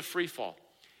 there's a free fall.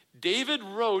 David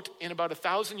wrote in about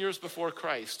 1,000 years before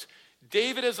Christ.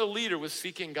 David as a leader was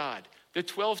seeking God. The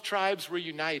 12 tribes were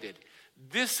united.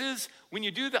 This is when you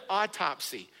do the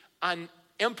autopsy on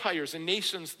empires and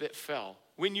nations that fell.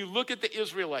 When you look at the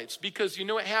Israelites, because you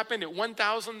know what happened at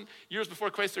 1,000 years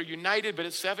before Christ, they're united, but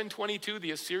at 722,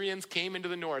 the Assyrians came into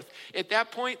the north. At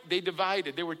that point, they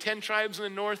divided. There were 10 tribes in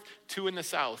the north, 2 in the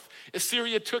south.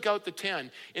 Assyria took out the 10.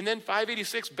 And then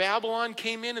 586, Babylon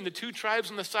came in and the 2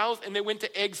 tribes in the south, and they went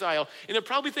to exile. And they're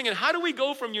probably thinking, how do we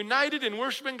go from united and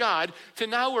worshiping God to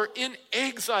now we're in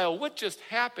exile? What just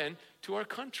happened to our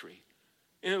country?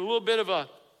 In a little bit of a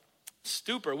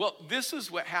stupor. Well, this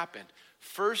is what happened.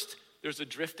 First, there's a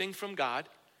drifting from God.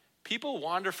 People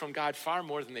wander from God far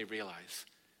more than they realize.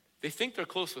 They think they're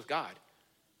close with God,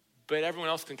 but everyone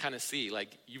else can kind of see,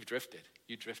 like, you drifted.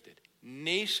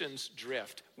 Nations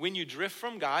drift. When you drift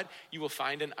from God, you will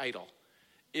find an idol.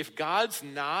 If God's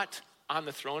not on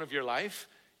the throne of your life,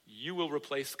 you will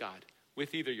replace God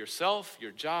with either yourself,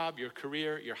 your job, your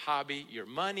career, your hobby, your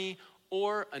money,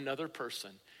 or another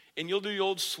person. And you'll do the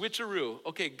old switcheroo.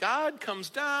 Okay, God comes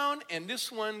down and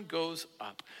this one goes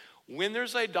up. When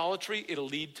there's idolatry, it'll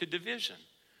lead to division.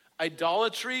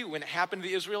 Idolatry, when it happened to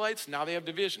the Israelites, now they have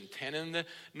division. 10 in the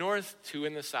north, 2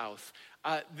 in the south.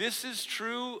 This is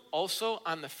true also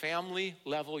on the family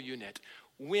level unit.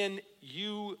 When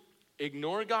you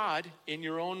ignore God in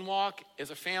your own walk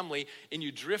as a family, and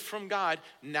you drift from God,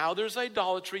 now there's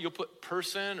idolatry. You'll put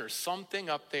person or something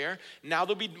up there. Now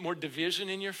there'll be more division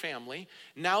in your family.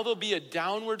 Now there'll be a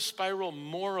downward spiral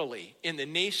morally in the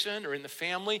nation or in the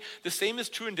family. The same is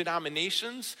true in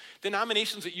denominations.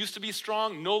 Denominations that used to be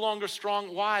strong, no longer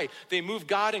strong. Why? They move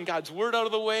God and God's word out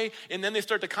of the way, and then they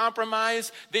start to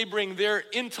compromise. They bring their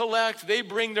intellect, they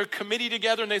bring their committee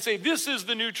together, and they say, this is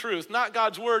the new truth, not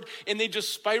God's word, and they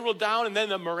just spiral down. And then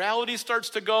the morality starts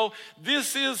to go.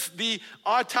 This is the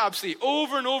autopsy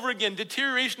over and over again.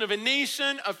 Deterioration of a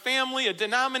nation, a family, a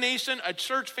denomination, a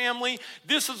church family.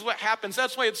 This is what happens.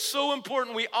 That's why it's so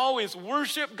important we always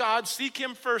worship God, seek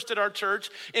him first at our church,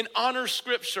 and honor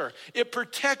Scripture. It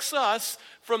protects us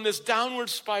from this downward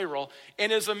spiral.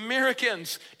 And as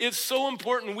Americans, it's so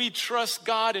important we trust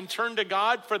God and turn to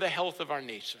God for the health of our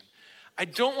nation. I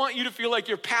don't want you to feel like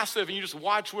you're passive and you just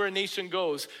watch where a nation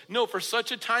goes. No, for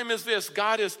such a time as this,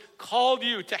 God has called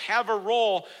you to have a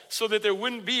role so that there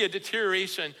wouldn't be a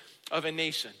deterioration of a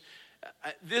nation.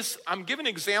 I'm giving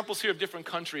examples here of different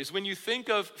countries. When you think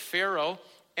of Pharaoh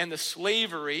and the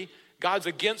slavery, God's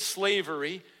against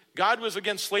slavery. God was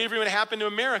against slavery when it happened to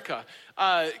America.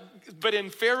 But in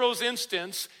Pharaoh's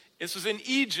instance, this was in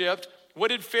Egypt. What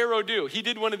did Pharaoh do? He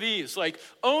did one of these, like,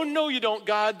 oh, no, you don't,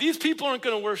 God. These people aren't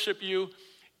going to worship you.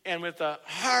 And with a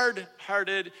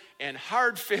hard-hearted and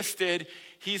hard-fisted,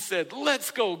 he said, let's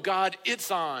go, God,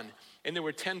 it's on. And there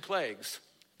were 10 plagues,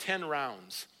 10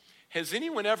 rounds. Has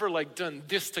anyone ever, done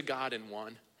this to God in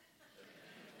one?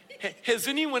 Has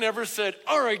anyone ever said,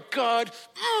 all right, God,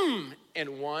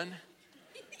 and won?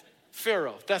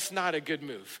 Pharaoh, that's not a good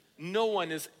move. No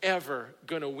one is ever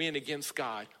going to win against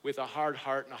God with a hard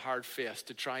heart and a hard fist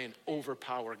to try and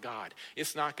overpower God.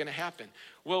 It's not going to happen.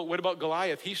 Well, what about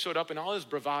Goliath? He showed up in all his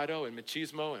bravado and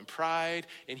machismo and pride,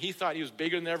 and he thought he was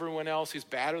bigger than everyone else. He's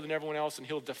badder than everyone else, and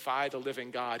he'll defy the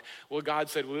living God. Well, God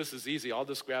said, well, this is easy. I'll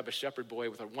just grab a shepherd boy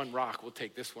with one rock. We'll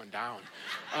take this one down.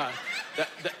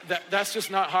 That's just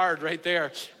not hard right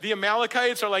there. The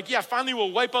Amalekites are like, yeah, finally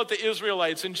we'll wipe out the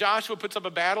Israelites. And Joshua puts up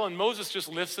a battle, and Moses just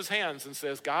lifts his hands and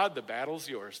says, God, the battle's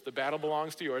yours. The battle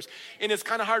belongs to yours. And it's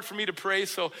kind of hard for me to pray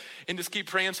and just keep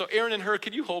praying. So Aaron and her,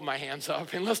 could you hold my hands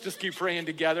up? And let's just keep praying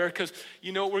together, because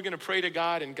we're going to pray to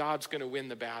God and God's going to win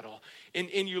the battle. And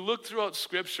you look throughout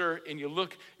Scripture and you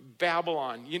look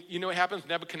Babylon. You know what happens?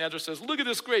 Nebuchadnezzar says, look at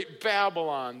this great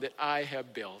Babylon that I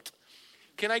have built.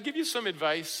 Can I give you some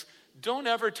advice? Don't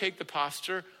ever take the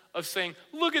posture of saying,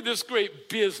 look at this great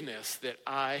business that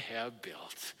I have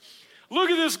built. Look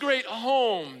at this great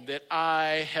home that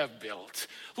I have built.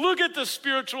 Look at the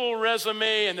spiritual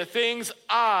resume and the things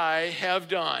I have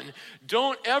done.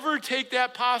 Don't ever take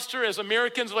that posture as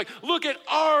Americans, look at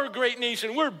our great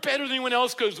nation. We're better than anyone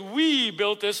else because we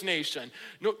built this nation.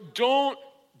 No,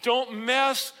 don't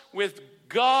mess with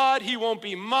God. He won't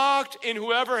be mocked, and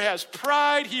whoever has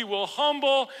pride, he will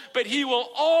humble, but he will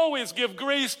always give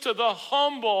grace to the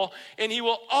humble, and he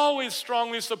will always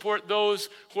strongly support those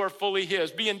who are fully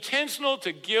his. Be intentional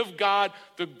to give God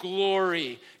the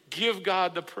glory. Give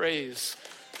God the praise.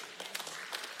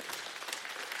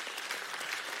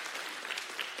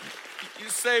 You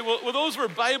say, well, those were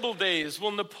Bible days.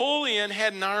 Well, Napoleon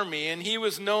had an army, and he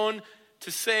was known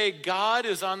to say, God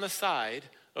is on the side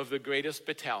of the greatest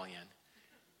battalion.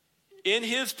 In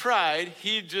his pride,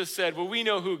 he just said, well, we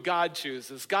know who God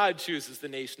chooses. God chooses the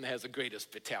nation that has the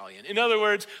greatest battalion. In other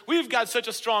words, we've got such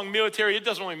a strong military, it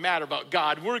doesn't really matter about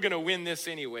God. We're going to win this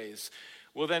anyways.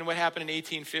 Well, then what happened in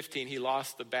 1815? He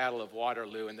lost the Battle of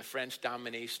Waterloo, and the French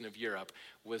domination of Europe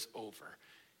was over.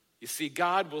 You see,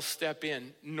 God will step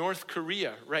in. North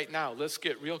Korea right now, let's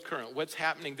get real current. What's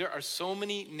happening? There are so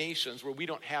many nations where we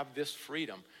don't have this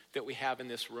freedom that we have in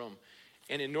this room.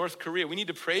 And in North Korea, we need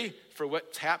to pray for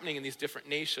what's happening in these different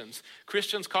nations.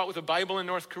 Christians caught with a Bible in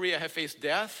North Korea have faced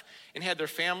death and had their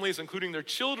families, including their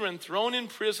children, thrown in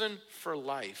prison for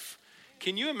life.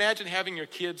 Can you imagine having your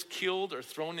kids killed or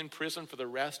thrown in prison for the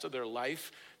rest of their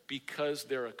life because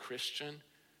they're a Christian,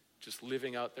 just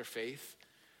living out their faith?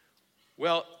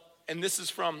 Well, and this is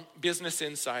from Business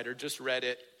Insider, just read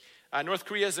it. North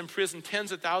Korea has imprisoned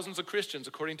tens of thousands of Christians,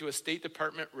 according to a State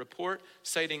Department report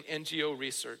citing NGO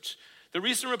research. The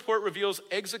recent report reveals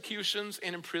executions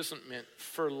and imprisonment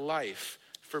for life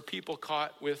for people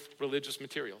caught with religious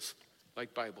materials,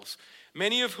 like Bibles,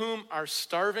 many of whom are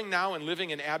starving now and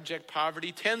living in abject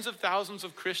poverty. Tens of thousands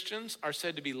of Christians are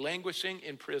said to be languishing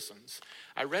in prisons.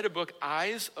 I read a book,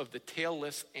 Eyes of the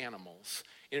Tailless Animals,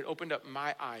 and it opened up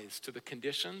my eyes to the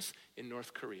conditions in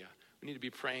North Korea. We need to be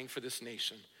praying for this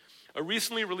nation. A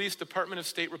recently released Department of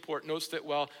State report notes that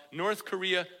while North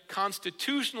Korea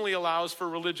constitutionally allows for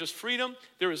religious freedom,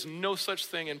 there is no such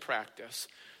thing in practice.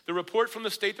 The report from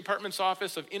the State Department's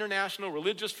Office of International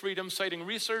Religious Freedom, citing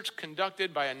research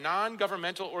conducted by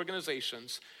non-governmental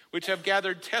organizations which have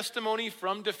gathered testimony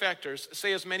from defectors,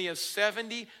 say as many as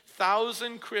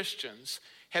 70,000 Christians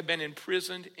have been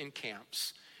imprisoned in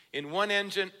camps. In one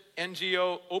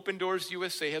NGO, Open Doors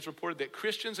USA, has reported that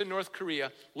Christians in North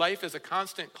Korea, life is a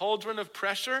constant cauldron of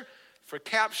pressure for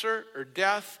capture or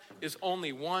death is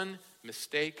only one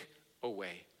mistake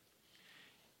away.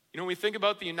 You know, when we think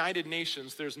about the United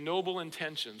Nations, there's noble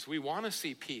intentions. We want to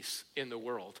see peace in the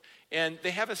world. And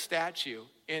they have a statue,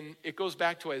 and it goes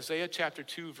back to Isaiah chapter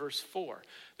 2, verse 4.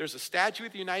 There's a statue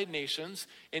at the United Nations,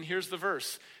 and here's the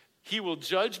verse. He will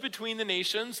judge between the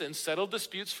nations and settle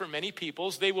disputes for many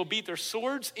peoples. They will beat their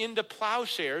swords into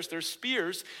plowshares, their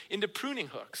spears into pruning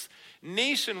hooks.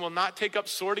 Nation will not take up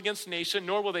sword against nation,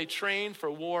 nor will they train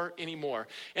for war anymore.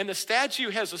 And the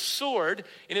statue has a sword,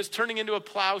 and it's turning into a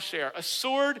plowshare. A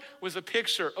sword was a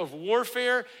picture of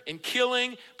warfare and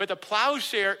killing, but the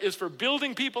plowshare is for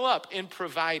building people up and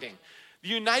providing. The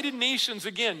United Nations,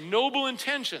 again, noble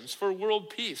intentions for world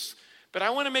peace. But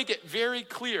I want to make it very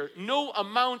clear, no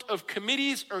amount of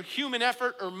committees or human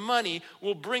effort or money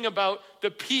will bring about the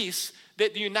peace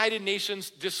that the United Nations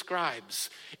describes.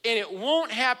 And it won't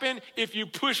happen if you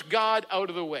push God out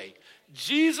of the way.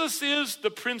 Jesus is the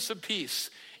Prince of Peace.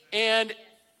 And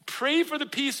pray for the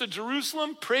peace of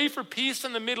Jerusalem, pray for peace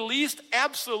in the Middle East.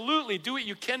 Absolutely, do what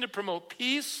you can to promote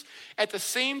peace. At the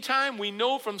same time, we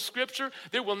know from Scripture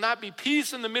there will not be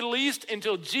peace in the Middle East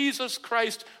until Jesus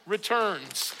Christ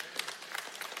returns.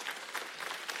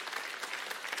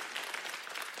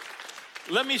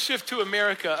 Let me shift to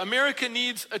America. America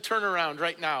needs a turnaround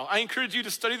right now. I encourage you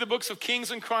to study the books of Kings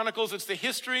and Chronicles. It's the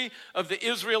history of the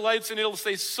Israelites, and it'll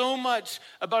say so much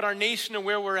about our nation and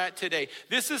where we're at today.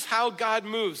 This is how God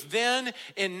moves then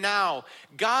and now.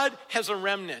 God has a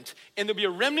remnant, and there'll be a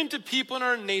remnant of people in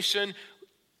our nation.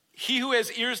 He who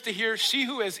has ears to hear, she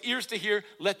who has ears to hear,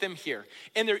 let them hear.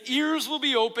 And their ears will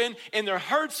be open and their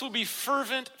hearts will be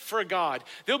fervent for God.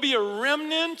 There'll be a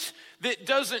remnant that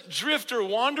doesn't drift or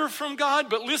wander from God,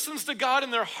 but listens to God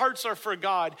and their hearts are for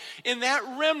God. And that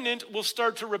remnant will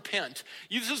start to repent.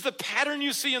 This is the pattern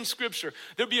you see in Scripture.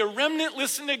 There'll be a remnant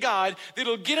listening to God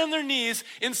that'll get on their knees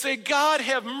and say, God,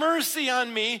 have mercy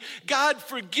on me. God,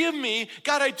 forgive me.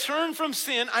 God, I turn from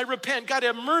sin. I repent. God,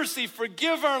 have mercy.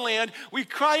 Forgive our land. We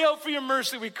cry out for your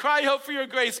mercy. We cry out for your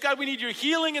grace. God, we need your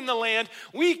healing in the land.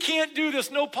 We can't do this.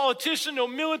 No politician, no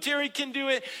military can do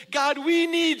it. God, we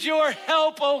need your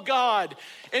help, oh God.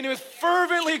 And it was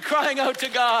fervently crying out to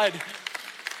God.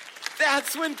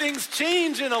 That's when things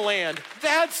change in a land.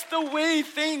 That's the way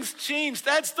things change.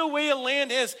 That's the way a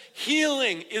land has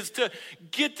healing, is to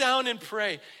get down and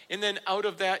pray. And then out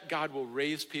of that, God will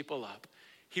raise people up.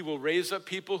 He will raise up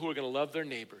people who are going to love their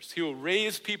neighbors. He will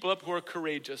raise people up who are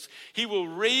courageous. He will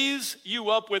raise you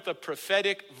up with a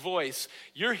prophetic voice.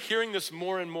 You're hearing this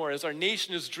more and more as our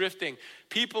nation is drifting.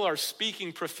 People are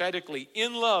speaking prophetically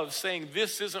in love, saying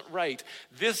this isn't right.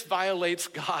 This violates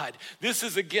God. This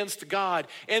is against God.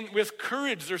 And with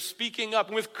courage, they're speaking up.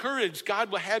 And with courage,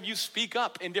 God will have you speak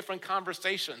up in different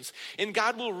conversations. And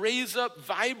God will raise up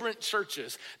vibrant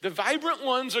churches. The vibrant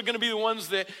ones are going to be the ones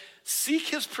that seek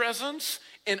his presence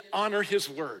and honor his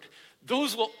word.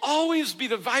 Those will always be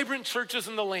the vibrant churches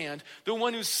in the land, the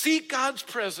one who seek God's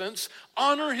presence,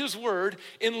 honor his word,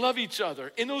 and love each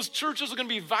other. And those churches are going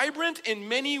to be vibrant and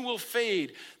many will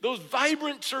fade. Those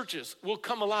vibrant churches will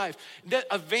come alive. That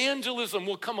evangelism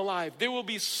will come alive. There will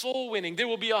be soul winning. There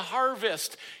will be a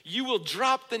harvest. You will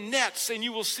drop the nets and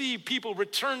you will see people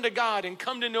return to God and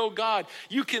come to know God.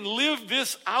 You can live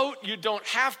this out. You don't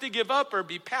have to give up or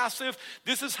be passive.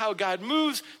 This is how God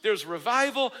moves. There's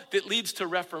revival that leads to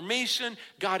reformation.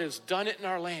 God has done it in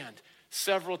our land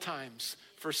several times.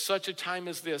 For such a time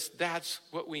as this, that's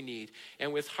what we need.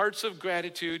 And with hearts of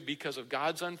gratitude because of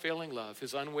God's unfailing love,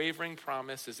 his unwavering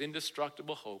promise, his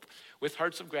indestructible hope, with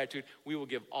hearts of gratitude, we will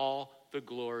give all the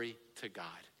glory to God.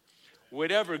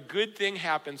 Whatever good thing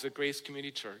happens at Grace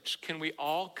Community Church, can we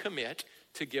all commit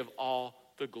to give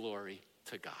all the glory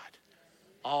to God?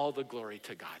 All the glory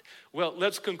to God. Well,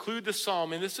 let's conclude the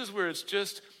psalm, and this is where it's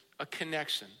just a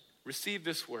connection. Receive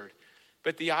this word.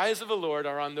 But the eyes of the Lord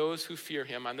are on those who fear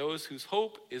him, on those whose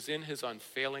hope is in his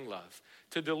unfailing love,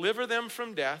 to deliver them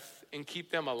from death and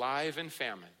keep them alive in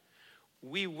famine.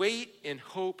 We wait in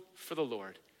hope for the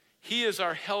Lord. He is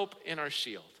our help and our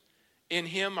shield. In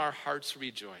him our hearts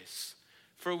rejoice,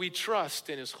 for we trust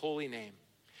in his holy name.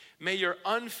 May your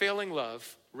unfailing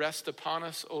love rest upon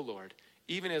us, O Lord,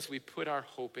 even as we put our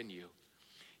hope in you.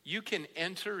 You can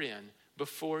enter in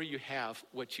before you have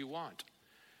what you want.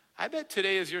 I bet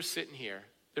today as you're sitting here,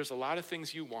 there's a lot of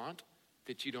things you want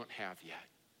that you don't have yet,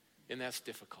 and that's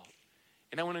difficult.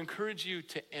 And I want to encourage you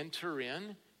to enter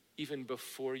in even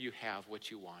before you have what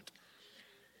you want.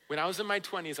 When I was in my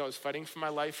 20s, I was fighting for my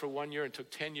life for 1 year and took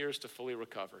 10 years to fully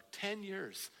recover. 10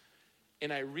 years.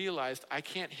 And I realized I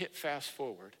can't hit fast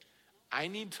forward. I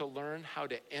need to learn how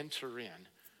to enter in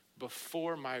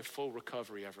before my full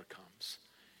recovery ever comes.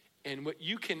 And what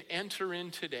you can enter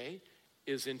in today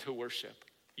is into worship.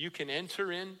 You can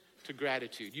enter into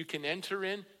gratitude. You can enter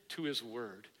into his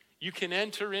word. You can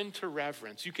enter into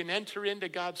reverence. You can enter into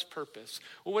God's purpose.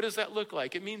 Well, what does that look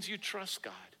like? It means you trust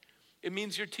God. It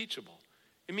means you're teachable.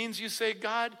 It means you say,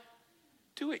 God,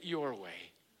 do it your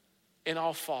way, and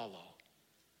I'll follow.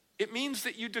 It means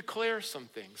that you declare some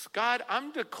things. God,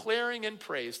 I'm declaring in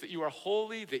praise that you are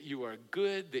holy, that you are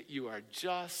good, that you are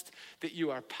just, that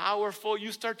you are powerful.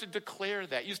 You start to declare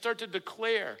that. You start to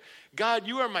declare, God,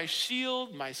 you are my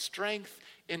shield, my strength,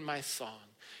 and my song.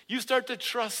 You start to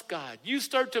trust God. You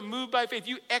start to move by faith.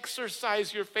 You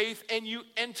exercise your faith and you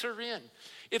enter in.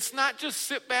 It's not just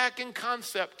sit back in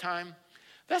concept time.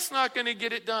 That's not going to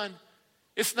get it done.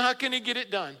 It's not going to get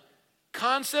it done.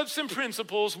 Concepts and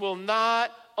principles will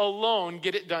not alone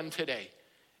get it done today.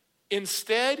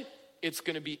 Instead, it's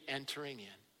going to be entering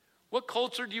in. What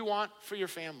culture do you want for your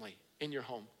family in your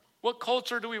home? What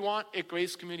culture do we want at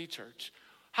Grace Community Church?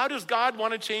 How does God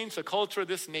want to change the culture of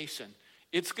this nation?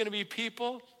 It's going to be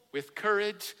people with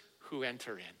courage who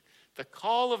enter in. The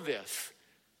call of this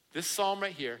psalm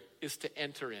right here is to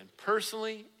enter in.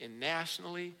 Personally and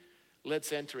nationally,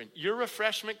 let's enter in. Your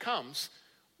refreshment comes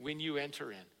when you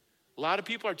enter in. A lot of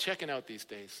people are checking out these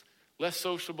days. Less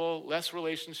sociable, less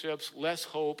relationships, less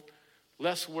hope,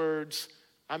 less words.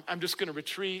 I'm just going to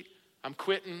retreat. I'm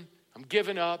quitting. I'm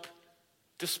giving up.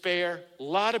 Despair. A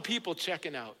lot of people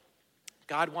checking out.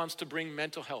 God wants to bring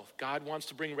mental health. God wants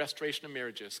to bring restoration of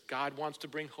marriages. God wants to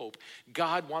bring hope.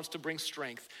 God wants to bring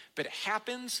strength. But it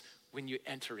happens when you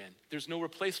enter in. There's no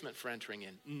replacement for entering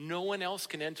in. No one else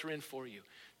can enter in for you.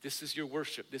 This is your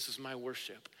worship. This is my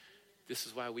worship. This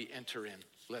is why we enter in.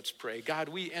 Let's pray. God,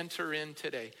 we enter in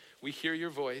today. We hear your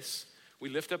voice. We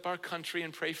lift up our country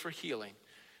and pray for healing.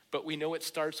 But we know it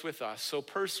starts with us. So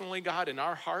personally, God, in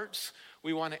our hearts,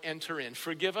 we want to enter in.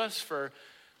 Forgive us for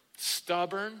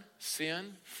stubborn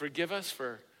sin. Forgive us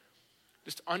for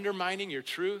just undermining your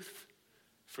truth.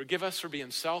 Forgive us for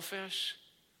being selfish.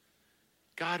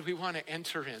 God, we want to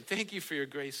enter in. Thank you for your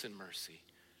grace and mercy.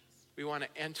 We want to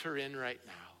enter in right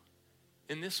now.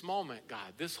 In this moment,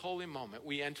 God, this holy moment,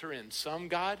 we enter in. Some,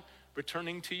 God,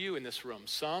 returning to you in this room.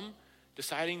 Some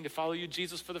deciding to follow you,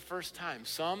 Jesus, for the first time.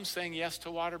 Some saying yes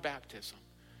to water baptism.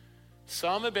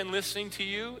 Some have been listening to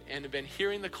you and have been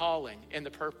hearing the calling and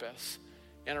the purpose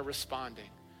and are responding.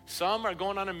 Some are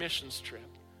going on a missions trip.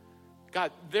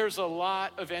 God, there's a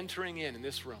lot of entering in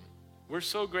this room. We're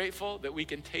so grateful that we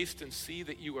can taste and see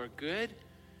that you are good,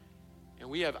 and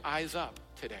we have eyes up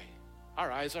today.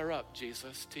 Our eyes are up,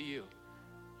 Jesus, to you.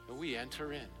 And we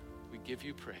enter in. We give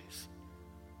you praise.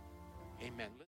 Amen.